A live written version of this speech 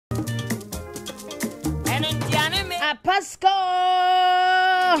Apaska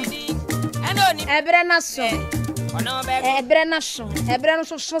Ebrena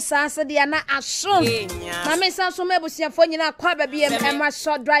so sasa dia na aso na me san so mebusiafo nyina kwa ba biem e ma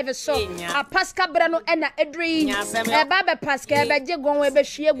short drive so Apaska breno na edri e ba be paska e be jegon e be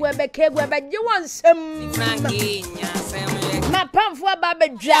hwiegu e be kegu e be je wonsem na pamfo ba be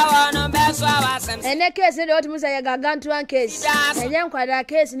dwa ene case de otimu say gagantu an case enye nkwada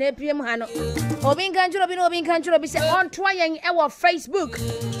case na epiem ha no obi nkanjuro bi say on to yen e wo Facebook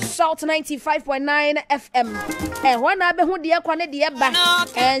Salt 95.9 FM wana be hu de kwa ne de ba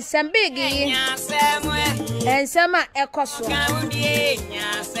ensem bigi ensema ekoso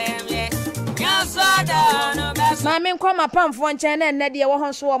mami nkoma pamfo nchen na ne de wo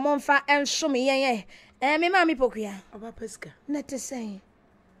ho so wo momfa ensom yen me mami pokua Apaska na te say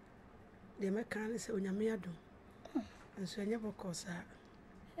de me kan se onyame adom enso anya bokosa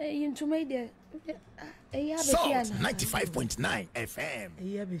yintuma de ya be fia 95.9 FM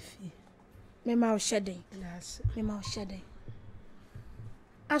ya be fi me ma o shedden yes me ma o shedden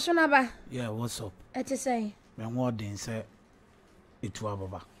asona ba yeah what's up te say me wodin say etu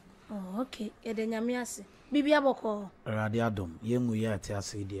ababa oh okay e de nyame ase bibia boko radio adom yengu ye ate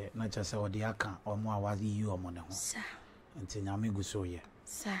ase de na cha se odi aka omo awazi yi omo ne ho sa enti nyame guso ye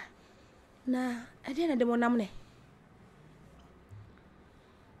sa na ade na de monam ne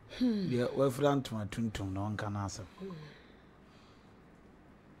yeah we front ma tuntum no nka na ase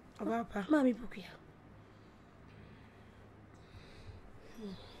Abapa mami pokua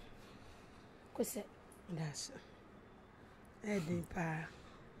kose das edi pa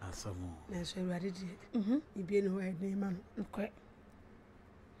asamo na so ruade di ibie no edi ma no nkwe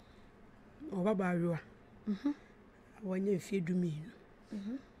obaba awa awonye fie dumi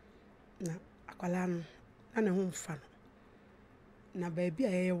na akwala no na ne ho mfa no na baabi a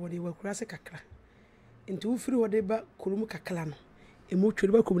ye wode wakura se kakra enti wo firi wode ba kurum kakla no emu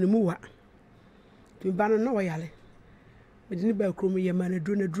twere ba kurum ne mu wa ti ba no na wo yale medini ba kurum ye ma na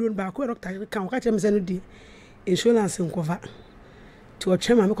duro ba ko doctor kan ka chem se no di insurance nkova ti o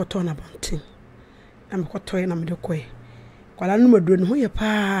twema me koto na bontin na me koto ye na me de koye kwala no maduro ne ho ye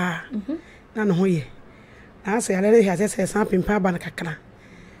pa na no ho ye na ase yale ne hase se san pimpa ba na kakra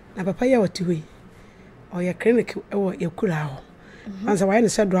na papa ye wati hui o ye clinic e wo ye kura ho ansa wa ye ne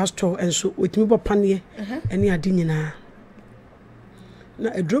se drugstore enso otimi bo panie ene ade nyina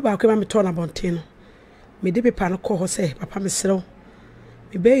na edro ba ko ma me to na bontin no me de pepa no ko ho se papa me serew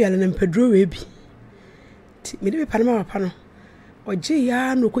me be yale na mpedro we bi ti me de pepa no ma papa no oje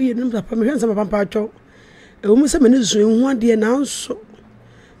ya no ko ye nim papa me hwensa papa pa cho e wo mu se me ne zu hu ade na nso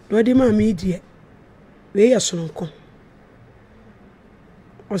do de ma me die we ya sononko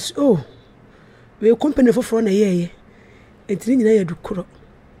oh we company foforo na yeye enti nyina ya dukuro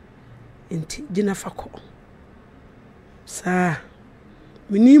enti gina fako sa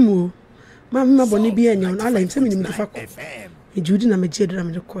minimu mama boni bi anya na ala imse minimu fako me judi na me jedra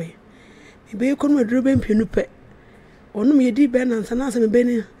me koye me be ko no aduro be mpenu pe onu me di be na nsa na asa me be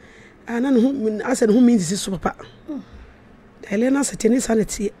ni ana no asa no mi nsi so papa Elena sa teni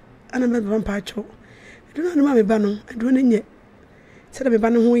sanity ana me ba mpa cho do na ma me ba no aduro na nye se da me ba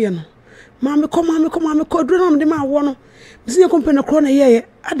no ho ye no mama ko do na me de ma wo no bisinye company kro na yeye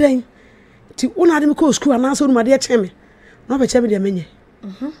adan ti una de me ko school ana so no ma de cheme no be cheme de menye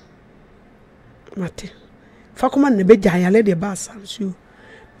mate fa kuma ne be jayale de ba sansu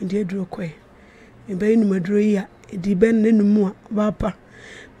ndi eduro koy me be ni maduro ya di ben ne numu a ba pa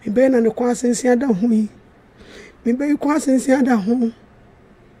me be na ne kwa sensia da ho yi me be kwa sensia da ho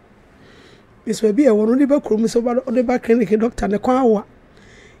miso bi e wono de ba krom so ba de ba clinic doctor ne kwa wa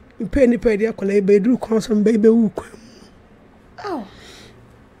mpe ni pe de akola e be duru kwa so be wu kwa oh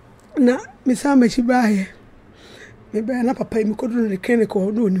na misa ma chi ba ye me be na papa mi ko duru ne clinic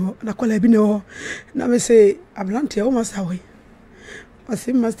ho no ni ho na kola bi ne ho na me say ablante o masa we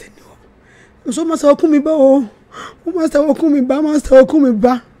masi master ni ho so masa ku mi ba o master ku mi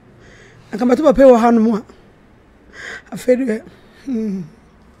ba akamba to papa wo ha no mo a afede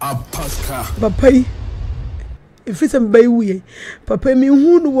Apaska papa yi ifisa mbai wuye papa mi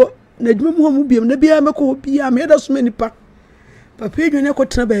hu no wo na dwuma mu ho biem na bia me ko bia me da so mani pa papa edwane ko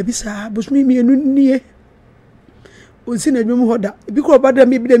tena ba bi sa bosumi mi enu nie onsi na dwuma mu hoda bi ko ba da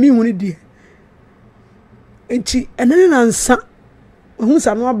mi bi da mi hu ni die enti enene na nsa hu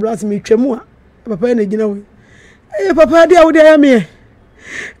sa no ablas mi twemu a papa na gina we papa dia wo dia me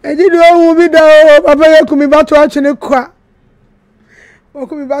edi do hu bi da papa ya kumi ba to atwene kwa o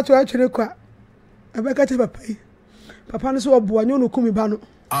kumi ba to atwene kwa abeka te papa yi papa no so oboa nyo no kumi ba no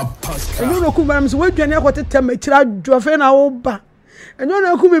Apaska nyo no kumi ba so wadwane akotete ma kira dwofe na wo ba nyo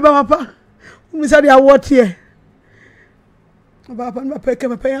no kumi ba papa umi sa dia wote Papa na peke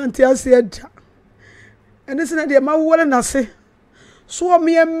papa anti asieda. Ene se na de ma wole na se. So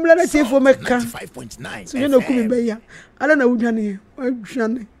me emla na tifo meka. 95.9. So na ku me be ya. Ala na wudwane.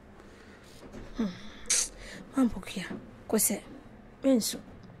 Wadwane. Mampokia. Kwese. Menso.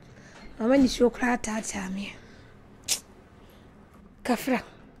 Mama ni sho kra ta me. Kafra.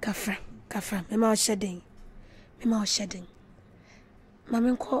 Mema o shedin.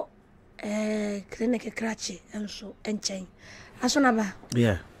 Mama nko clinic krachi enso enchen. Aso na ba?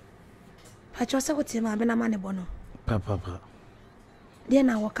 Yeah. Pacho sa ko tie ma be na ma ne bono. Papa. Dia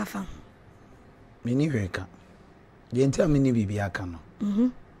na waka fa. Mini hweka. Ye ntia mini bibi aka no.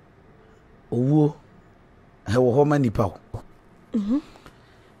 Owuo. He wo ho ma nipa ho.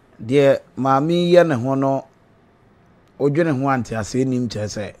 De maami ye ne ho no odwene ho ante ase nim che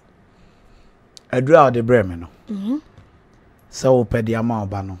se adura o de breme no. Sa wo pedi ama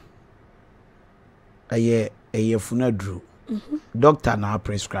oba no. Eye funadru. Doctor na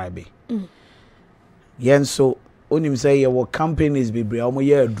prescribe. Yen so onim say ye wo companies bebre omo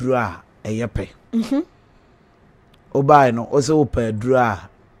ye aduru a eye pe. Oba no o se wo pe aduru a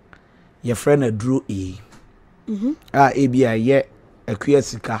ye friend aduru ebia ye Akua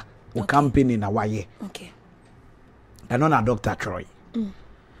Sika wo company na waye. Okay. Eno na Dr. Troy.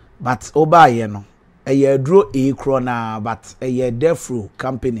 But oba ye no eye aduru kro na but eye defro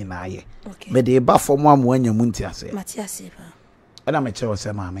company na ye. Okay. Me de ba form am wanya munti ase. Matiase ba. Ena me che o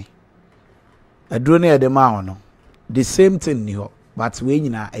se maame. Aduru na ye de ma no. The same thing ni ho but we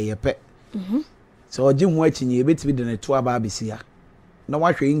nyina eye pe. So oji ho achinye ebetibi de ne to aba abisia. Na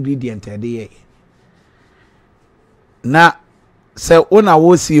wahwe ingredient e de ye. Na se ona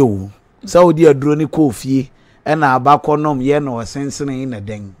wo sie o. Se odi aduru ni ko fie e na abakonom ye na osensene na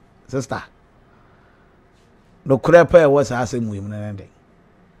den. Sister. No krepa e wo sa asemu yim na den.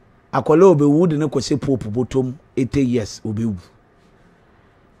 Akola obewu de ne kwose popo botom 80 years obewu.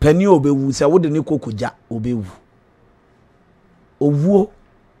 Pani obewu se wo de ne kokoja obewu. Owuo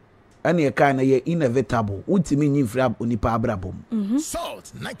ane e kan na ye inevitable. Utimi nyimfra onipa abrabom.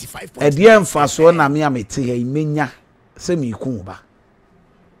 Salt 95.9. Edie mfaso na me amete ya imenya se mi ku ba.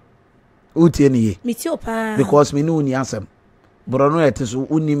 Utie ni ye. Miti opa. Because me no ni asem. Brono ete so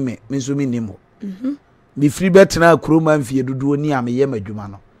unim me so mi nimo. Mi free betena kroma mfie dodo ni ameye madwuma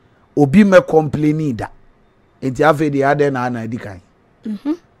no. Obi me complaini da. Enti afi de ade na na dikan.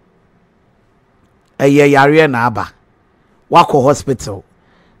 Eye yare na aba. Wako hospital.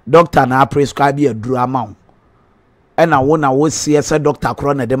 Doctor na prescribe a dru amount. Ena wo na wo sie se doctor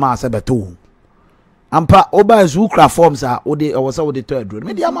kro na de ma se beto. Ampa oba zu kra forms a wo de wo se wo de to adru.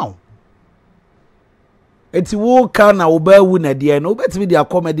 Me de amount. Eti wo ka na oba wu na de na obetimi de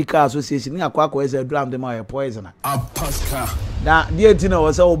akọ medical association ni akọ ese adru am de ma poison. Apaska. Na de eti na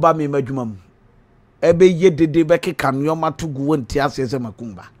wo se oba me madwuma mu. Ebe ye dede be keka nyoma to gu wonti ase se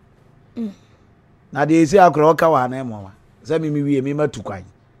makumba. Na de esi akro oka wa na emo wa. Se mi wie mi matukwan.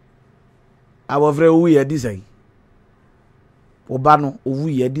 Abofre owu ye disai. Oba no owu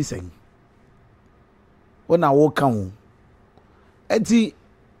ye disai. Ona wo kan wo. Eti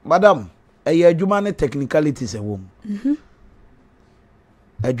madam, eye adwuma ne technicalities e wom.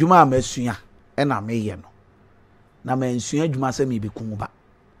 Adwuma amasua e na meye no. Na mansua adwuma se mi bekum ba.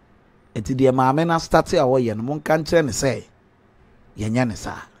 Eti de maame na start a wo ye no monka nkere ne se yenya ne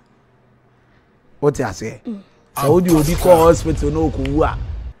sa. What you say? So would you be call hospital no ku a?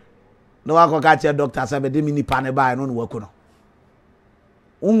 No wa ko ka che doctor say be de mi nipa ne ba no no waku no.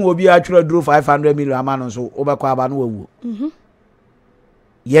 Unwo obi a twere duro 500 million amano so obekwa aba no wawu.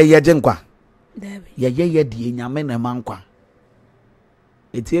 Ye jenkwa. Ye die nyame na mankwa.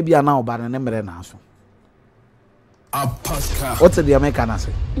 Etie bia na oba ne mere na so. Apaska. What the American na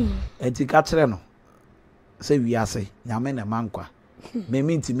say? Eti ka kire no. Say wi ase nyame na mankwa. Me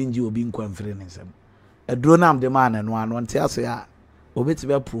minti minji obi nkwa mfire ne nsem. Aduro na am de man no ano nte ase a obeti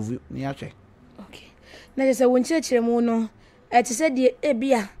be prove ni ahwe. Okay. Na je se won chire mu no eti se de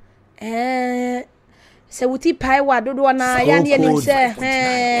ebia se wuti pai wa dodo na ya ne ni se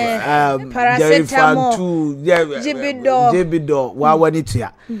paracetamol jibido wa wani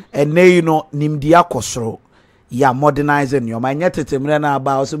tia ene no nimdi akosoro ya modernizing yo ma nyetetemre na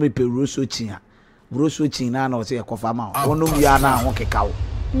aba o so be peru so chia broso china na o se ekofa ma ono wi na ho kekawo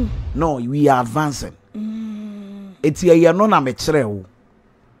no we are advancing eti ye no na me kire wo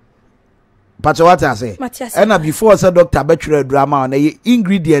pacho what I say and before say doctor betwere drama na ye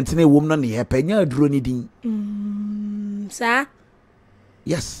ingredient na ewom no na ye panya aduro ni din sir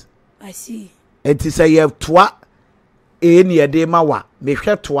yes I see eti say ye toa ni ye de ma wa me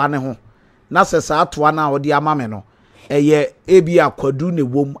hwe toa ne ho na se sa toa na odi ama me no eye ebi akwadu ne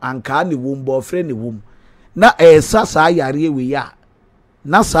wom anka ne wom bo fre ne wom na esa saa yare we ya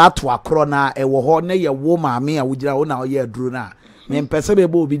na saa to akro na ewo ho na ye wo maame a wogira wo na o ye aduro na me mpese be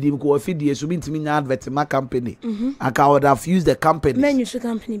bo obi dim ko afidie so bintimi nya advert ma company aka would have used the company menu so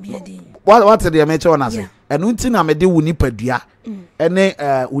company bi ade what the me che na say enu nti na me de wo nipadua ene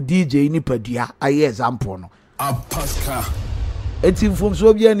u DJ nipadua aye example no Apaska. eti mfom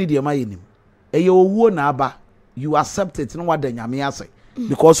so bia ni de ma yenim eye owuo na aba you accept it no wada nyame ase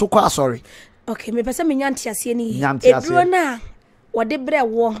because so kwa sorry okay me pese me nyanti ase ni eduro na wode bre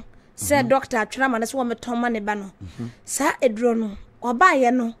wo say doctor atwera ma na so wo meton ma ne ba no sa eduro no oba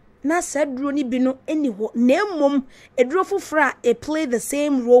ye no na sa eduro ni bi no eni ho na emom eduro fofra e play the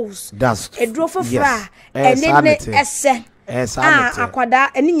same roles eduro fofra ene ese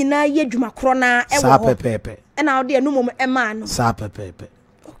akwada eni nyina ye dwuma kro na e wo sa pepepe na wode enu mom e ma no sa pepepe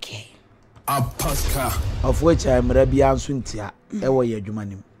okay Apaska. of which I am rabia nso ntia e wo ye dwuma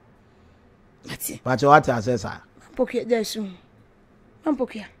nim ati but what I say sir pokia jesu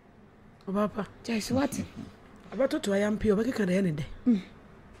ampokia Papa jesu what abato to ayampi obekeka na ye ne de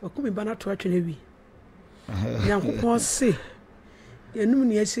wakumi bana to atwene wi nyankopon se yenum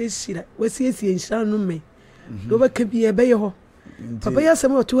ne yesira wasiesie nshira no me do beka bi ebe ye ho papa ya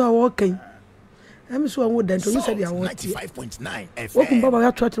sema to a wo kan am so an wo dan to you said ya wo 95.9 FM. wakum baba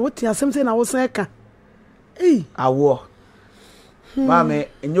ya to atwene what ya sem se na wo san ka eh awo mame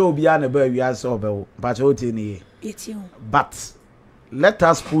enyo obi a na ba wi ase obewo but what ni yeti o but let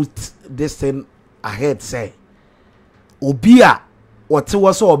us put this thing ahead say obi a wote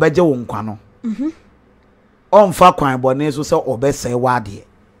wo so obeje wo nkwa no onfa kwan bone so se obese wade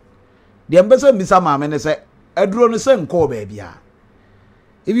de mbese mbisa mame ne se aduro no se nko ba bia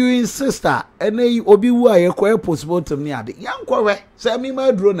if you insist ene obi wu aye ko postmortem ni ade yankwa we se mi ma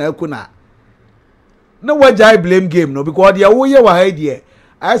aduro na akuna no wajai blame game no because dia wo ye wa ha die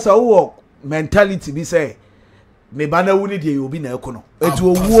I say wo mentality bi say me bana wuni die obi na akuno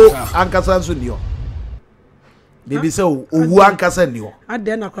etu owuo ankasa nso ni o bibi say owu ankasa ni o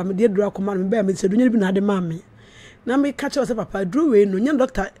ade na kwa me de duro akoma me ba me se dunya bi na ade ma me na me ka che papa duro we no nya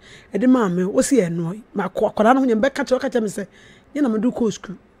doctor ede ma me wo se eno ma kwara no nya be ka che me se nya na me do ko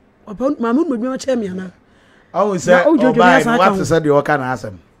school papa ma me mo che me na awu say obai what say de o ka na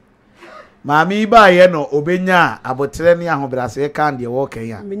asem Mami ba ye no obenya abotre ne ahobrase kan de wo kan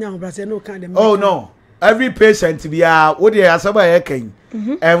ya. Obenya ahobrase no kan de. Oh no. Every patient bia wo de asaba ye kan.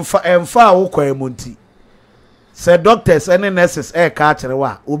 Emfa wo kwan monti. Say doctors and nurses ka kire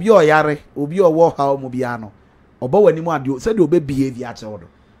wa. Obi oyare, obi owo ha mu bia no. Oba wani mu ade say de obe behavior a kire wo.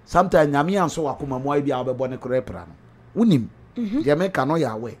 Sometimes nyame anso wakoma mu ai bia obebo ne korepra no. Wunim. Je me ka no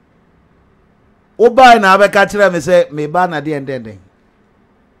ya we. Oba na abeka kire me say me ba na de endenden.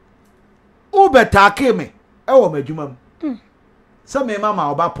 Ubetake me e wo madwuma mu se me mama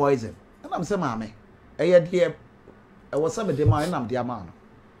oba poison na am se maame eye de e wo se me de ma na am de ama no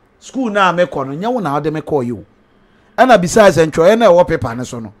school na me ko no nya wo na ode me call you ana besides entro na e wo paper ne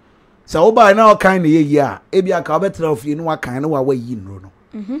so no se wo ba na o kan ne ye a e bia ka obetra ofie no wa kan ne wa yi nro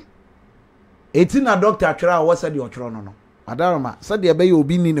no eti na doctor atwera wo se de otwero no no adaroma se de be ye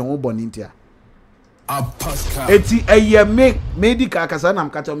obi ni ne ho boni ntia Apaska. Eti eye medical kasa na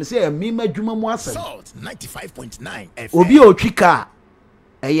mkata me say me madwuma mu asem. Salt 95.9 FM. Obi otwika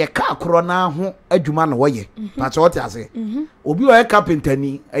eye ka akro na ho adwuma na woye. Pacho what ase. Obi o carpenter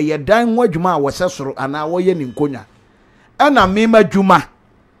ni eye dan ho adwuma a wo sesoro ana woye ni nkonya. Ana me madwuma.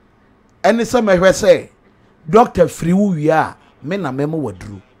 Ene se mehwe say doctor free wu wi a me na memo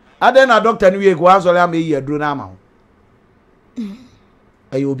waduru. Ade na doctor ni wi go azole am yi aduru na ama ho.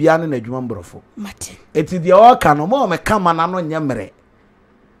 Ayi obi ane na adwuma mbrofo mate eti dia o ka no mo me kama na no nyemre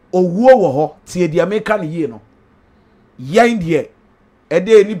owuo wo ho tie dia me ka ne yie no yan die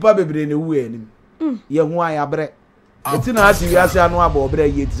ede nipa bebre ne wu anim ye hu aya bre eti na ati wiase anu aba obre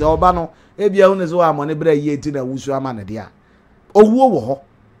yie ti oba no e bia hu ne so amone bre yie ti na wusu ama ne dia owuo wo ho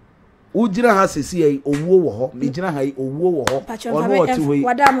ujira ha sesi ai owuo wo ho me jira ha owuo wo ho ono oti ho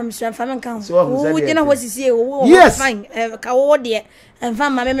wada ma msem fa men kan ujina ho sesi ai owuo fine ka wo de enfa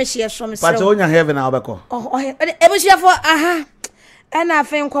ma me hye so me but onya heaven na obeko e bo hye fo aha ana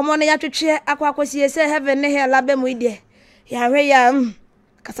afen komo na ya twetwe akwakosie se heaven ne he labe mu ide ya hwe ya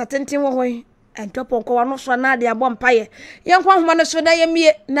kasatenten wo ho entopon ko wano so na de abo mpaye yenkwa homa no so da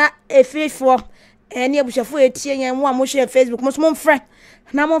yemie na efefo ene abushafo etie yen mo amohwe Facebook mo so mo mfre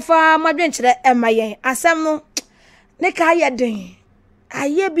na mo fa madwenkyere emayen asem no ne ka ye den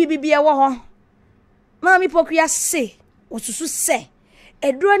aye bibibia wo ho mami pokua se osusu se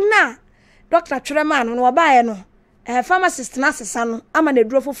eduro na doctor twere no obaye no pharmacist na sesa no ama na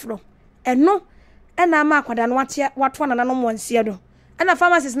eduro foforo eno ena ama akwada no wato na no monsie do ena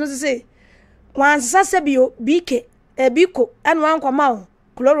pharmacist no se wan sasa bio bike biko eno ankoma o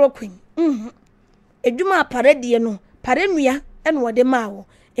chloroquine eduma parade no parenua eno wode ma wo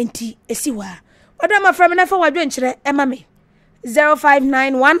enti esi wa oda ma fra me na fa wadwe nkyere ema me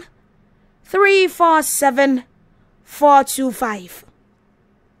 0591 347 425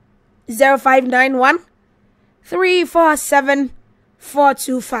 0591 347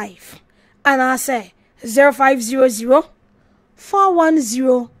 425 and I say 0500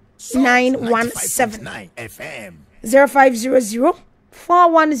 410 917 0500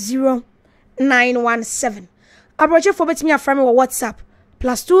 410 917 Abroche for betimi afra me WhatsApp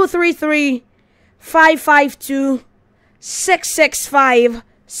 +233 552 665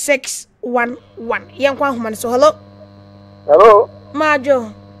 611 Yankwa human so hello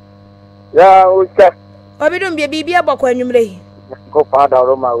Majo ya uska Obidum bia abakọ anwumre ko pada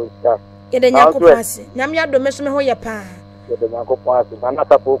roma uska yede nyako pase nyam ya do meso me ho ye pa yede nyako pase na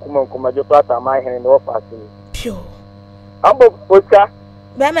tapo kuma jo plata mai hen no pase pio ambo uska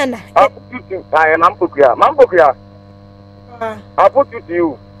ba mena I am Mampokia. I put it to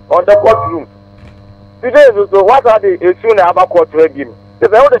you on the courtroom. Today, so what are they soon about court regime? They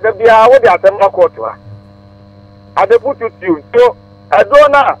say, what they are, what they are saying about court. I put it to you. So, I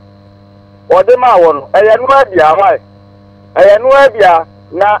don't know. Or the man, I am no idea why. I am no idea.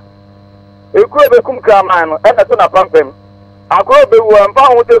 Now, you could be come man, and I don't pump him. I could be one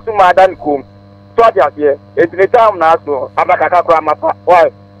pound with the Sumadan cum. So, I here. It's the time now, so I'm like a crama.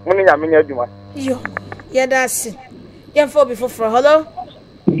 Why? Money, I mean, you yo, yeah, that's it. Yeah, for before hello,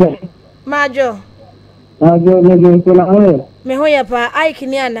 Majo. Me hoya pa ai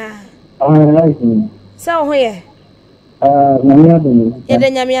kiniana. Sa hoya. Ya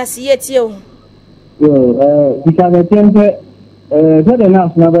de nyame asiye tio. Yo, because tempe the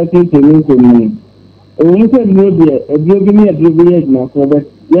nas na ba tete ni ko ni. O se ni bi e bi obi ni e bi na ko be.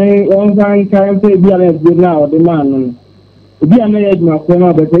 Ye on san kan pe bi ala bi na o de man. Bi ana ye ma ko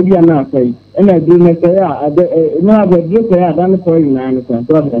ma be bi ana kai. Ena bi ne ka ya na ba bi ka ya dan ko ina na ko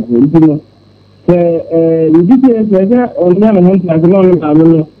to da ni. You did it on the other hand, as long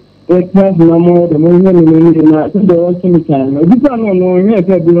as it has no more the movement in the ocean time. This one no here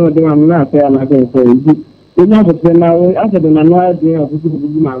said below the one not there, and I can say, you know, but now after the idea of the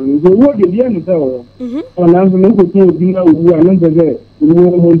man, so what did you know? On as no good to be no one,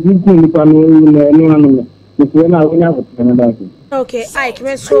 who did no animal. When I will have Canada. Okay, I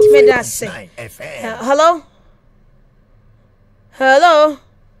can so me that say. Hello? Hello?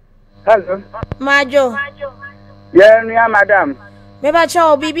 Hello. Majo. Yeah, madam. Me ba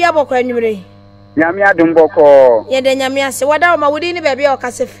cha obi abokọ anwumre. Nyame adum boko. Ye de nyame ase wada ma wodi ni baabi o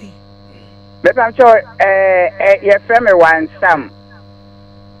kasefi. Me pam cho ye frame one sam.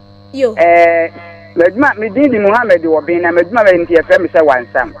 Yo. Medma me di Muhammad wo bin na medma be nti ye frame say one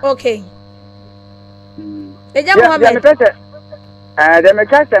sam. Okay. Eja Muhammad. Ya me pete. De me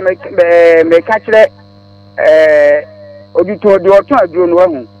kasa me ka kire obi to de oto aduro no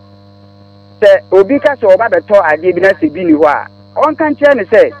hu. Obi ka so oba beto ade bi na se bi ni ho a on kan kire ni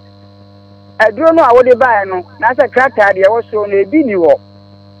say aduro no a wo de bae no na se krata de wo so no ebi ni ho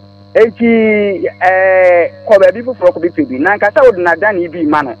enti ko ba bi foforo ko bi pebi na nka sa wo na dan bi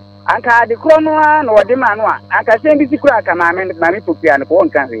ma no anka de kro no a na wo de ma no a anka se bi sikura aka ma me popia no ko on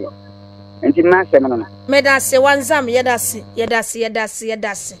kan re enti na se no me da se wanzam ye da se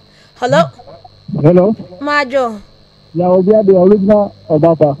hello Majo ya obi ade original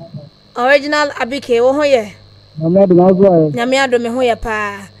obapa original abike wo ho ye nyame ado na zo nyame ado me ho ye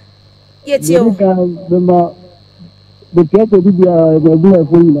pa ye tie o the case of the do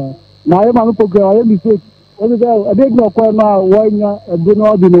for you na ye ma ko go ye mistake o de ade no ko na wanya ade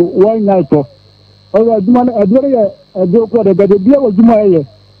no de no wanya to o de duma na ade ye ade ko de bia wo duma ye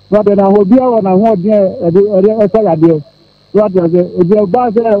so de na ho bia wo na ho de ade esa ya de so de ba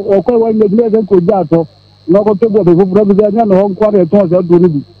se o ko wanya de le ko ja to no ko to go be fu bi nya no ho ko de to se do ni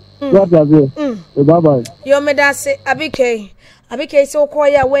bi what does it bye bye yo me da se abike se ko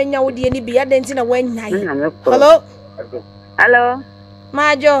ya wanya wo de ni bi adenti na wanya hello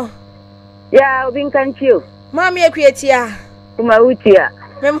Majo ya obin kanchio mami ekwetia kuma utia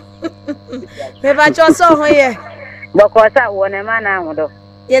me ba cho so ho ye bokosa wona mana hodo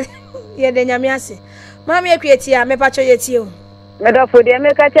ye de nyame ase mami ekwetia me ba cho ye tie o me do fo de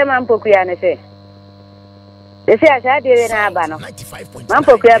me ka che man pokuya ne se ese asa de na aba no man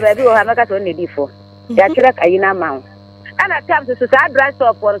pokuya ba bi wo ha maka to ne difo ya kira kayina ma ana tam so sa address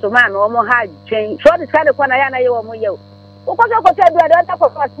stop for so man wo mo ha twen so de ska de kwa na ya na ye wo mo ye o ko so ko te do ta ko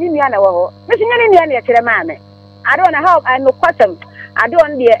fa si mi ana wo ho me si nyani ni ana ya kire ma me I don't know how I no question I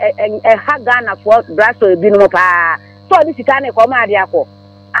don't the ha Ghana for brasso bi no pa so di sika na ko ma de akọ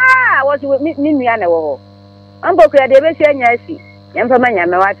na was me nua na wo Ampokuya de be sia nya asi yemfa manya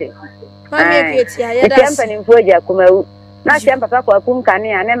me wate Mami ekwetia ya das yemfa ni mfoja kumawu na sia papa kwa kum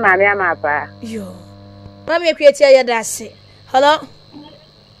kane ane maame amapa yo Mami ekwetia ya das hello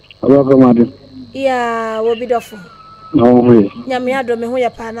Kamadu ya wo bidofo no we nyame ado me ho ya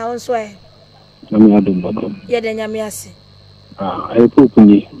pa na wonso e nyame ado bako ya de nyame ase e popu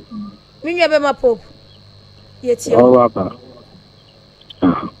ni minwa be ma popu yeti o papa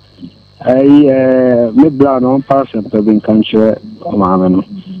me brown on person to be country o maame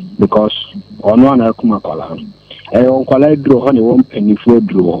because ono na kuma kwala on kwala duro ho ne won panifo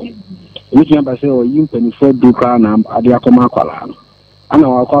duro which number say o yin panifo duro ka na ade akoma kwala ana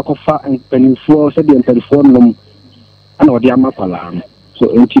wa akwa panifo se de panifo nom ana odi amakwala so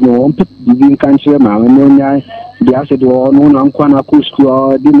enti no won be country maame no nya de ase de ono na nkwa na ku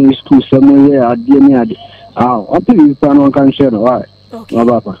school di ni school se mo ye ade ni ade o pe pa no country no why no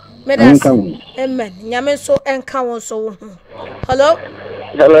papa Medas amen nyame so enka won so hello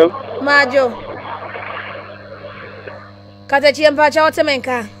Majo Katachi empacha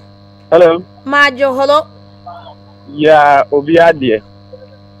otemenka hello Majo hello ya obi ade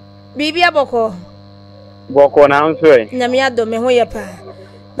Bibi aboko na nso e nyame ado me ho ye pa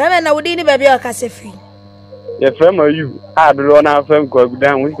baba na wudi ni baby akasefi ye frem ayu adro na frem ko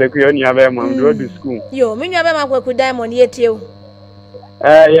agudan wo se ku yo nua be ma do do school yo me nua be ma kwaku diamond ye tie o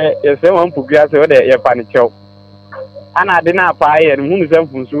ye se won pugua se o de ye pa ne chew ana de na pa ye no hunu se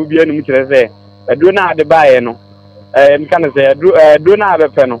mfunso bi anu kire se edu na de ba ye no nka ne se edu na be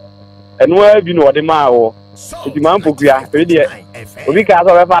pe no enu abi no de ma wo eti ma mpugua we de obi ka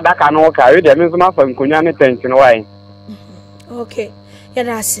so be fa daka no ka we de me so ma fa nkonya ne tension why okay ya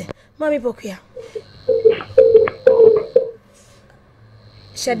dase mami pokua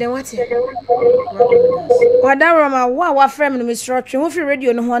Shade wati Wadarama wa frame no Mr. Twe wo fi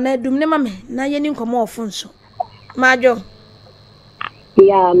radio no ho na dum ne mame na ye ni nkomo ofo nso Majo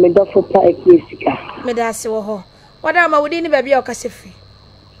ya me do fo pa Akua Sika me da se wo ho Wadarama wodi ni ba bia o ka se fi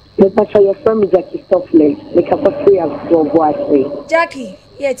me pa so your from Jackie Stoffler me ka fa free as go boy Jackie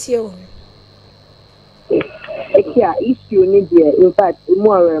ye tie o Akua issue ni there in fact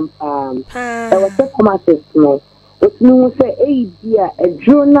more there was a comment no Otunu say dia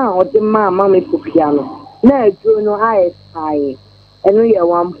adro na ode mama me popia no na adro no ISI eno ye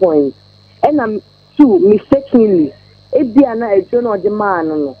 1 point and I'm 2 mistakenly dia na adro no ode ma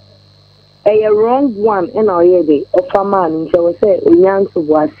no a wrong one and oye de ofa man nche we say onyanto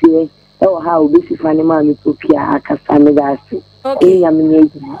boasie e wo ha obi fani ma me popia akasa me dasi okay ya me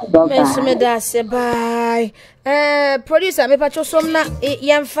me dasi bye producer me pacho som na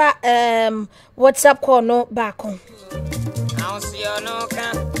yemfa WhatsApp call no back on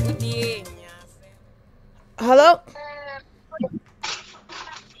Hello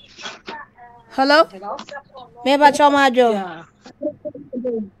me pacho Majo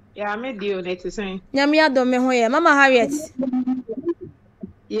yeah me dio net say nyame ado me ho ye mama Harriet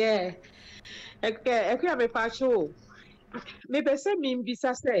yeah Akua me pacho me pese me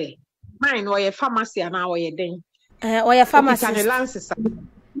mbisa say mine or your pharmacy and now your den or your pharmacy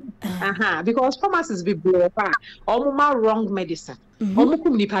because pharmacists be blow up or wrong medicine or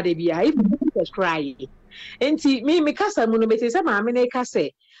mukum nipa de bia if prescribe enti me kasa mu no me say ma me na kasa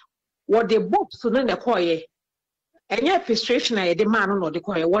what the box no na koye enya frustration na the man no de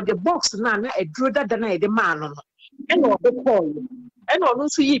koye what the box na edro dada na the man no e no de koye e no no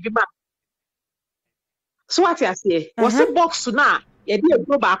so yi bi ma so what you say was the box na ye dey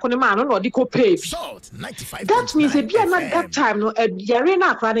edro ba ko ne man no de ko pay that means e bia na that time no yare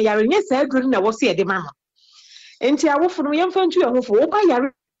na akra na yare nye say edro na wo say the man enti awofo no yemfa ntu ehofo wo ba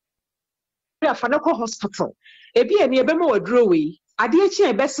yare afa na ko hospital e bia ne e be ma wadro we ade echi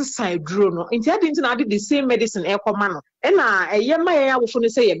e besesa eduro no enti ade nti na ade the same medicine e koma no e na eyema ye awofo no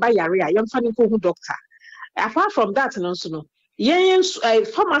say ye ba yare a yemfa ne ko hu doctor apart from that no so no yen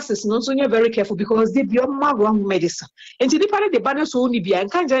pharmacists no so very careful because they be on wrong medicine enti di pare de bane so ni bia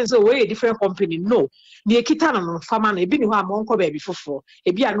nkan jan say we a different company no ni ekita no pharma no e bi ni ho am onko ba bi foforo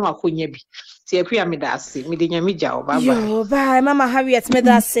e bi anu akonya bi ti Akua me da ase me de nyame ja o baba yo bye mama Harriet me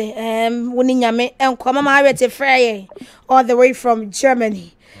da ase woni nyame enko mama Harriet frey all the way from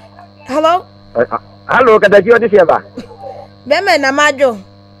Germany hello Kadaji odi fieba be me na Majo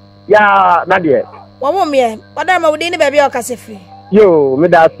ya Nadia Wawo me Wadarama wudi ni baby o kasefi yo me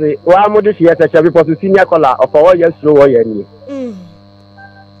da se wa modu hie ta because senior caller of all years slow wo ye ni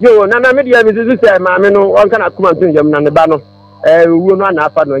yo nana me dia me zuzu se ma me no on kana kuma ntun jam na ne ba no wuo no na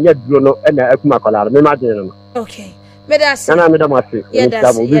afa no nya duro no na akuma caller me ma din no okay me da se nana me da ma se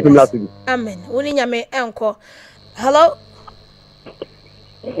amen woni nyame enko hello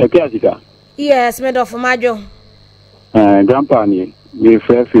Akua Sika. Yes, me do for majo. Grandpa ni me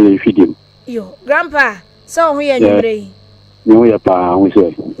frɛ feeding. Yo, grandpa, so hu ye nyumre. Me ho yɛ pa ho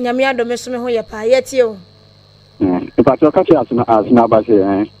sɛ. Nyame ado me so me ho ye pa yeti o. If I talk to asna ba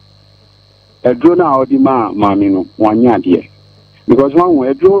sɛ edro na odi maami no wanya de. Because one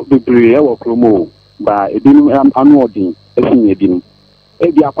edro bebree e wɔ kromo ba edinum anu odin esinye edinum.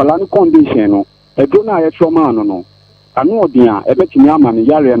 E bi akwala no condition no edro na ayɛ trauma no anu odin a ebetimi ama ne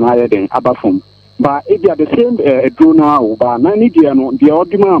yare no ayɛ den aba fam. Ba e bi the same edro na o ba na ni de no de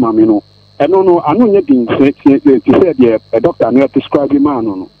odi maami no eno no anu nye din se de doctor no prescribe ma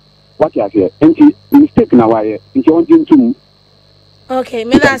no. What you say? Enti mistake na why? Enti on dintum. Okay,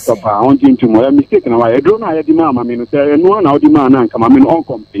 me that say. Papa, on dintum. Mistake na why? Edro na ye di ma me no say no na odi ma na nka ma me no on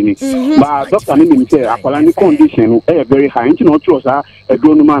complaining. But doctor ni say akwala ni condition no very high. Enti no trust sa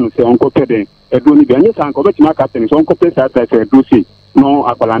edro no ma no say on ko peden. Edro ni be anya san ko betima ka ten so on ko pesa pesa edro say no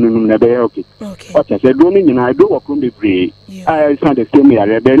akwala no na be okay. Okay. What you say? Edro ni nyina edro wo krum be free. I stand the same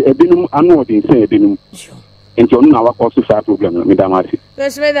here. Ebinum anu odi say ebinum. Into on our cause to problem, Madam Marcy.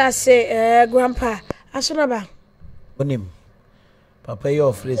 Let's make that say, Grandpa. Asunaba. Onim. Papa,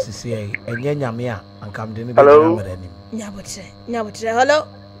 your phrase is here, and Yamia, and come to me. Hello. Nyabotre. Hello.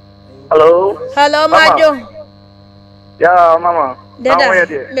 Hello. Hello, Majo. Yeah, Mama.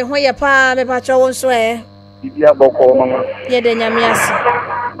 Dada, me ho ye pa, me pa cho won so e. Bibia boko, Mama. Ye de Nyame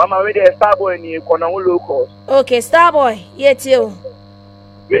ase. Mama, we dey Starboy ni kona wo local. Okay, Starboy. Ye tie o.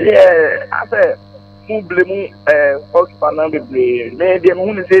 Yeah, I say blame Fox Panam be me dem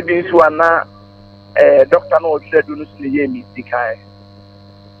hu ni say bi so ana doctor no tire do no so ye mi sikai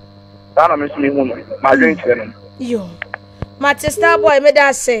sana me so me hu no ma dwen tire no yo Manchester boy me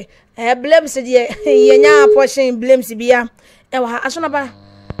da say blame se de ye nya portion blame se bia e wa aso na ba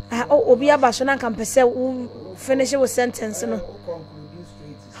obi aba so na kan pese finish with sentence no.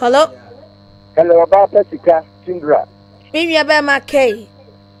 Hello Akua Sika Tindra me wi aba ma kai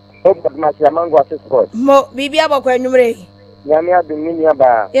but my mango assist mo bibia bakwa nwumre nyame adumini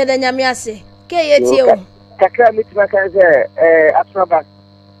aba ye da nyame ase ke ye tie o kakra mitima kan se atraba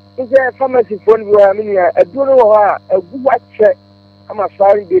nje pharmacy phone bi wa mini aduro wo ha agu wache ama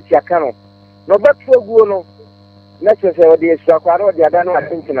fari be ti aka no no beto agu no na se se odi esu akwa na odi ada na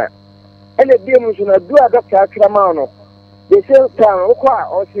atintina ene bi mu so na du a doctor akra ma no de se tan wo kwa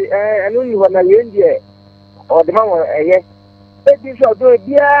o si enu ni ho na ye ndie o de ma wo eye e so do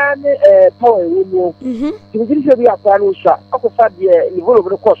bia ne power wo mo ti se bi akwa no sha akofa de ni volo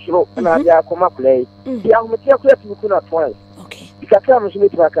no kosoro na dia akoma play dia ho metia ko atu ku na twice okay ikaka mo so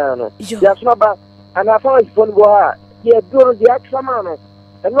metia kan no dia so ba ana fa phone bo ha dia do dia akama no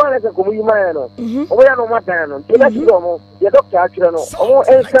eno na ko mu yuma no o ya no mata no ti la ti do mo dia doctor akira no o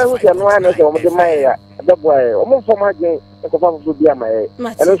en kan hu ya no ana se o mo de mai ya da boy o mo fo ma gen ko fa fo bia mai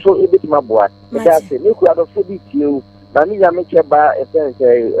eno so e bit ma boa da se ni ku ado fo bi tie na mi ya me che ba e pense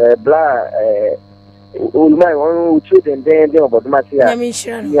bla ulmai won uchi den obodo ma se ya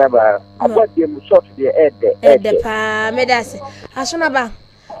ya ba abo dem short the head pa me da se asona ba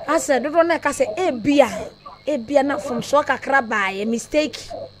ase dodo na ka se ebia na from so kakra ba ye mistake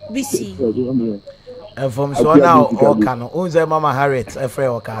bc from so now o kan o nze mama Harriet e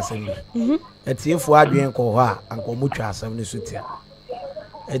frɛ o ka asem bi etiefo adwen ko ho a anko mutwa asem ne sutia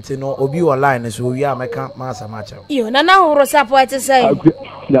eti no obi online so wi ameka ma asama chew yo na horo support say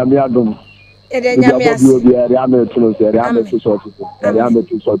ya mi adom ede nyame as obi ari ametuno se ari ametu so tutu ari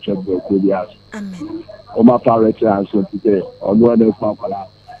ametu so chebu ko bi as amen o ma parent answer today ono na fa kwala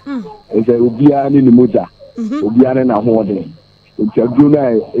ese obi ani ni moja obi ani na ho de nti adu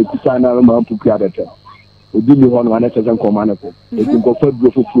na ekusa na ma mpuku adete obi ni ho no ana chese nkoma na ko eti ko fa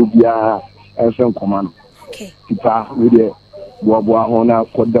duro fufu bia ense nkoma no okay tipa we de bo ho na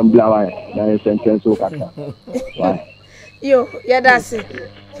kodam blawa na sentence o kaka yo ya dase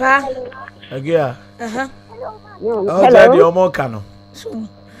fa agia hello the omo kano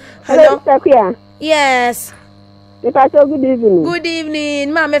hello Akua yes me pacho good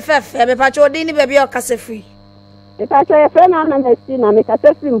evening ma me fefe me pacho din ni baby o kase free me pacho e fe na na si na me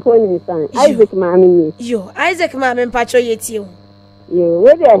kase free mpo ni san Isaac maami ni yo Isaac maami me pacho yeti o yo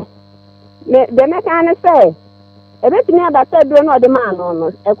we de me kan say ebetimi abata duro na odema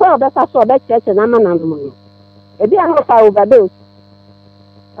no ekwa obesa so obecheche na mana no ebi an fa overdose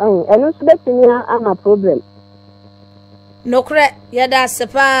enu so betimi ama problem no kre ya da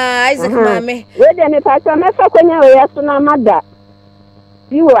sepa Isaac mame we de me pacho me fa kwanya we yaso na mada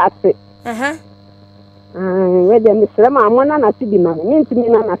biwo ase we de me srema amona na tibi mame ni ntimi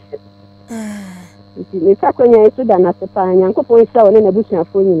na na se me fa kwanya yeso da na sepa nyankopon sa wona na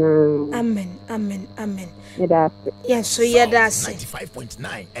busuafo nyina amen Yes, so yeah, that's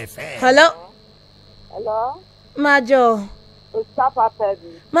 95.9 FM. Hello? Hello? Majo. It's Papa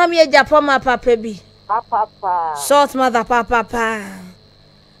Baby. Mommy, a Japoma Papa B. Papa. Salt mother Papa.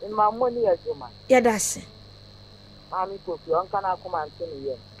 In my money, as you man. Yeah, that's it. Mammy took you on can I come and tell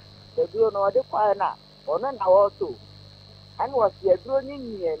you? The girl know the fire now. Or none also. And was the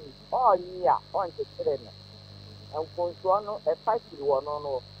droning me and all near on the train. And for one, a fight with one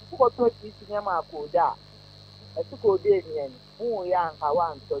on. Who got to teach him a coda? A two codanian, who young, I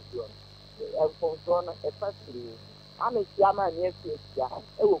want to you. And for one, a fight with you. I'm a Yama near Christian.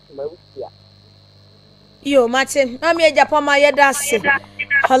 I will come out here. Yo, Martin, I'm a Japoma. Yeah, that's it.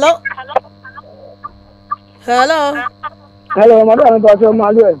 Hello? Hello? Hello, madam, Dr.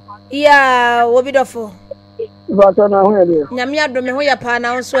 Manuel. Yeah, what be the for? Dr. Nahuel. Nyamia do me who ya pa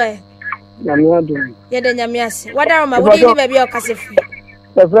na so e. Nyamia do. Ye de nyamia se. Wada ma wo di baby o kase fi.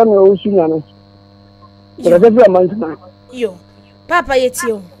 The friend o sunya no. The friend man. Yo. Papa ye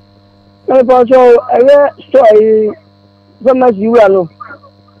ti o. E pa so e story from as you know.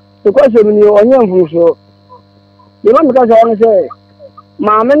 Because you onye mvuso. You know because I say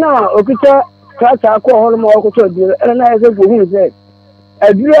maame na okita kata akọ horo ma okoto adire ene na eze go hu say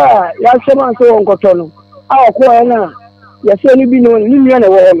adire a ya sema so onkoto no a okọ na ya se ni bi no ni nua na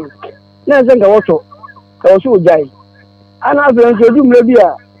wo no na eze nga woto ka wo so ojai ana be nso du mle bi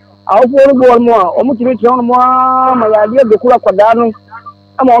a awofo no bo mo a omutimi ti no mo ma ya de be kura kwada no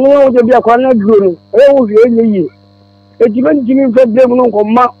ama ono wo de bi akwa na duro no e wo hwie nyi ejime jimi fe blame no ko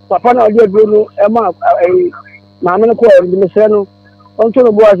ma papa na de duro no e ma maame no ko e de mesre no onto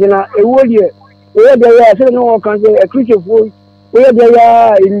no bo azina e wo de we dey ya say no kan say a creature for we dey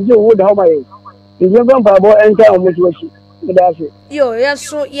ya inje wo da homa ye inje ban pa bo enter o motiwashi me da say yo yes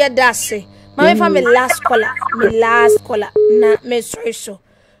so ye da say my family last caller na me so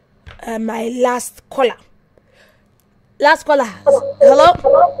my last caller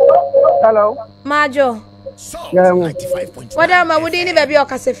hello Majo yeah what am I would any baby o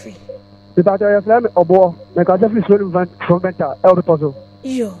kasefi the battery of flame obo me kasefi so from mental el puzzle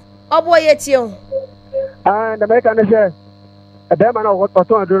yo obo ye ti o and the American say a man of what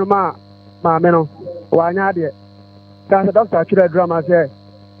to do ma me no wa nya de ka say doctor chira drama say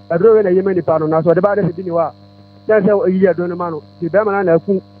a do na yemeni pa no na so the bad dey ni wa na say yi do no ma no the man na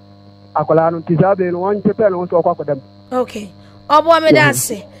ku akola no ti sabe no won chepe no so kwa kodam okay obo me da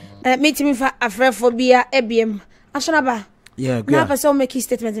say meet me for afrephobia ebiem asona ba yeah na person make a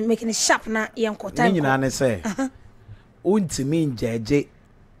statement making it sharp na yenko time ni na ne say untimi njeje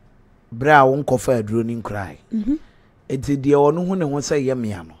bra won kofa aduro ni nkrai enti de ono hu ne ho say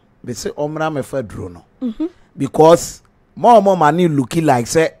yemia no be say omra me fa aduro no because more money looking like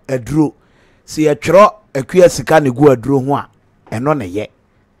say aduro see a twro Akua Sika ne gu aduro ho a eno ne ye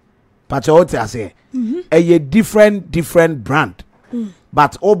pacha what I say a different brand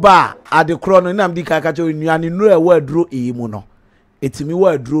but oba ade kro no nam di kaka cho nuane no e wa aduro e mu no etimi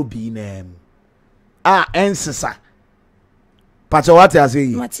wa aduro bi na ensesa pacha what I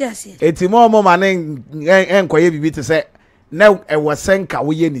say etimo mo mane enkoye bibi te say na e wasenka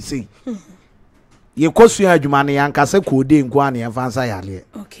wo ye ni sei ye kosu adwuma ne yanka se kode nko ane enfansa yale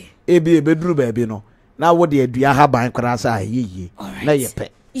okay ebi ebeduru ba bi no na wo de adua ha ban kra sa ayeye na ye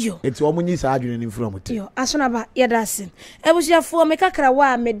pe yo eti omunyi sa adwene ni from te yo asona ba yedasin ebusiafo me kakra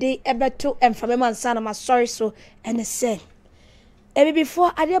wa mede ebeto emfame mansa na ma sorry so ene say ebi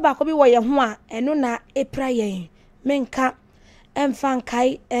before ade ba ko bi wo ye ho a eno na epra yen menka emfan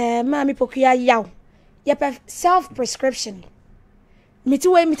kai mami pokua yaw ye self prescription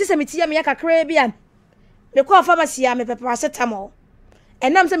miti se miti ya me kakra bi an me ko pharmacy ya me paracetamol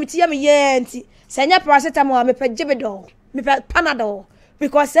enam se miti ya me ye nti se nya paracetamol me jebedol me panadol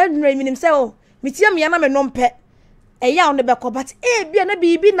because I minim say oh miti ya me na me nompe ya on be ko but bia na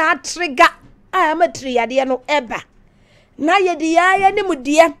bibi na trigger am a tree ade no eba na ye di ya ne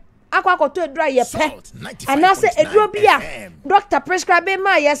mudie akwakoto edura ye pe anase eduro bia doctor prescribe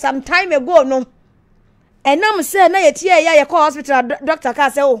ma ye some time ago no enam say na ye tie ya ye call hospital doctor ka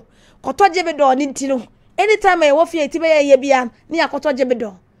say oh koto jebedol ni ntino anytime ye wo fie ti be ye bia ni akoto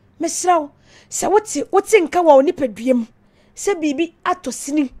jebedol mesraw se woti nka wa oni paduem se bibi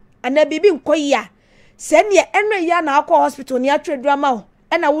atosini ana bibi nkoyia se ne eno ya na akọ hospital ni atredura ma o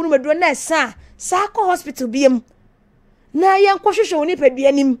na wonu meduro na sa akọ hospital biem na ye nkohwehwe oni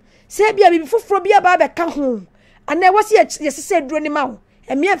paduanim se bia bibi foforo bia ba be ka ho ana wasi yesese eduro ni ma o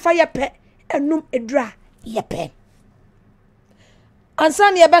emia fa ye pe enum edura ye pe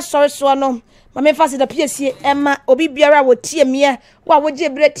ansa ne ye be sori so no mama fa se da piesie ema obi biara wo tie mie wa wo je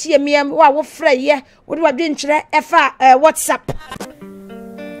bre tie mie wa wo fra ye wo de wa dwe nkyere efa WhatsApp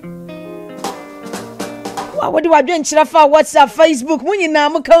What do I do in Chirafa? WhatsApp, Facebook, Munina,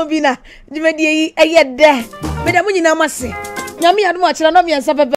 Mukambina, the media, a yet there. Madame Munina must say, Yami, I don't watch, I know me and